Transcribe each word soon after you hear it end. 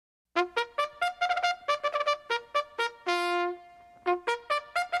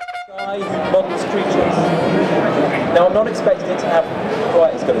Models creatures. Now I'm not expecting it to have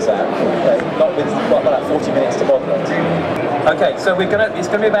quite as good as that. Okay? Not with about 40 minutes to model it. Okay, so it's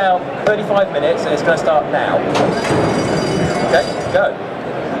gonna be about 35 minutes and it's gonna start now. Okay, go.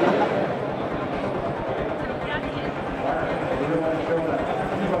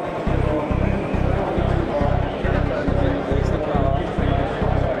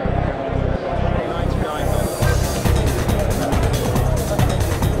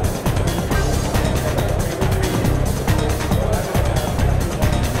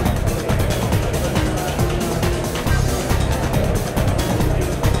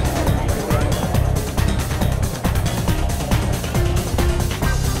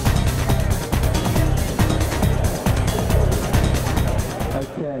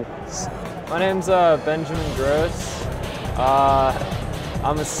 My name's Benjamin Gross.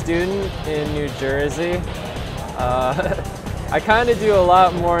 I'm a student in New Jersey. I kind of do a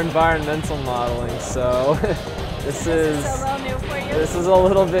lot more environmental modeling, so this is a little new for you. This is a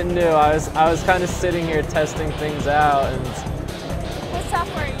little bit new. I was kind of sitting here testing things out, and what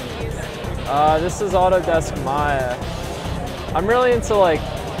software are you using? This is Autodesk Maya. I'm really into, like,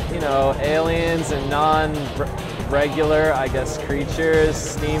 you know, aliens and non-regular, I guess, creatures,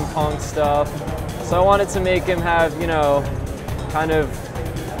 steampunk stuff. So I wanted to make him have, you know, kind of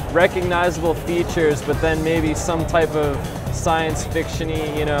recognizable features, but then maybe some type of science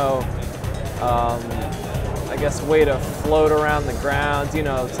fiction-y, you know, I guess way to float around the ground, you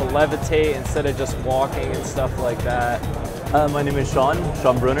know, to levitate instead of just walking and stuff like that. My name is Sean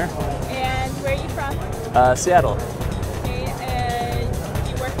Brunner. And where are you from? Seattle. Okay,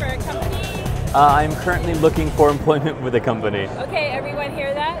 you work for a company? I'm currently looking for employment with a company. Okay, everyone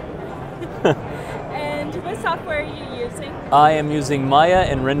hear that? And what software are you using? I am using Maya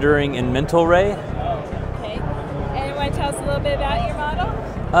and rendering in Mental Ray. Okay, and you want to tell us a little bit about your model?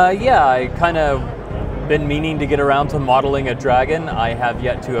 Yeah, I kind of been meaning to get around to modeling a dragon. I have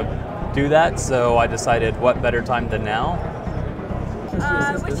yet to do that, so I decided what better time than now.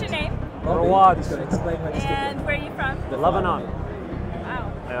 What's your name? Rawad. And where are you from? Lebanon.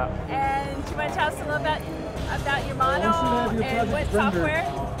 Wow. Yeah. And do you want to tell us a little about your model and what software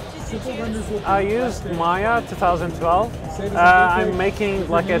did you choose? I used Maya 2012. I'm making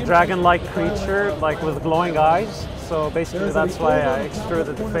like a dragon-like creature, like with glowing eyes. So basically that's why I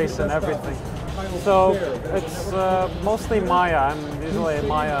extruded the face and everything. So it's mostly Maya. I'm usually a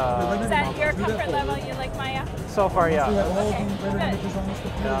Maya. Is that your comfort level? You like Maya? So far, yeah. Okay, good.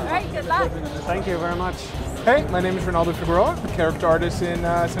 All right, good luck. Thank you very much. Hey, my name is Ronaldo Figueroa, character artist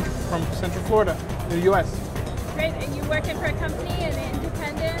from Central Florida, in the U.S. Great. Are you working for a company, an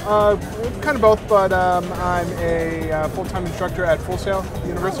independent? Kind of both, but I'm a full-time instructor at Full Sail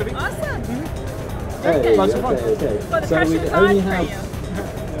University. Awesome. Hey, Lots of fun. Well, the So we pressure's only on for have you.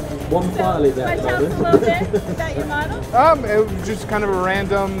 one file in So, there. tell us a little bit about your model. It was just kind of a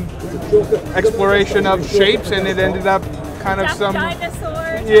random exploration of shapes, and it ended up kind of some...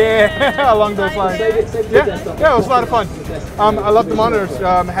 dinosaurs. Yeah, along those lines. Yeah, Yeah, it was a lot of fun. I love the monitors.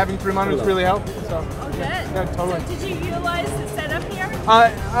 Having 3 monitors really helped. So. Oh, good. Yeah, totally. So did you utilize the setup here?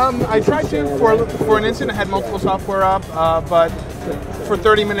 I tried to for an instant. I had multiple software up, but for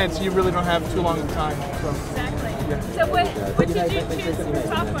 30 minutes you really don't have too long of time. So. Exactly. So what did you choose for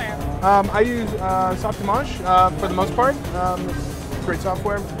software? I use Softimage for the most part. It's great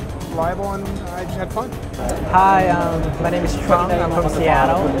software, reliable, and I just had fun. Hi, my name is Trung. I'm from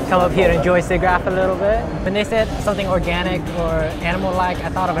Seattle. Come up here to enjoy SIGGRAPH a little bit. When they said something organic or animal-like, I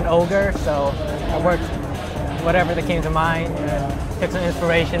thought of an ogre, so I worked whatever that came to mind, took some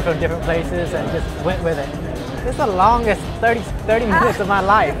inspiration from different places and just went with it. It's the longest 30 minutes of my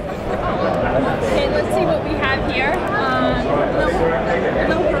life. Okay, let's see what we have here. A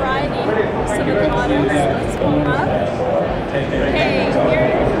little variety of some of the models. Let's pull them up. Okay, here.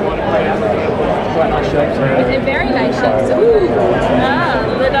 Very nice shapes. Ooh,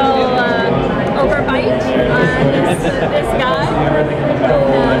 little overbite on this guy.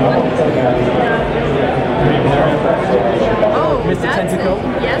 Oh, Mr. Tentacle?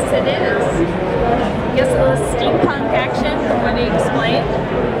 Yes, it is. I guess a little steampunk action from what he explained.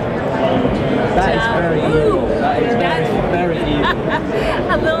 That is very evil. That is very evil.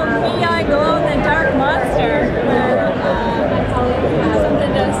 A little neon glow-in-the-dark monster.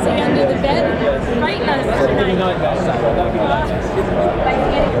 Something to see under the bed and frighten us tonight.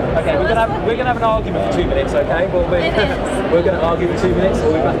 Okay, we're gonna have an argument for 2 minutes. Okay, we're gonna argue for 2 minutes.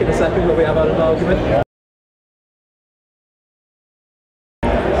 We'll be back in a second when we have an argument.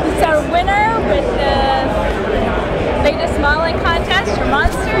 He's our winner with the latest modeling contest for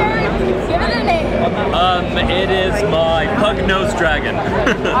Monster. Give it a name. about? It is my pug-nosed dragon.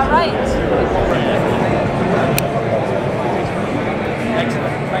 All right.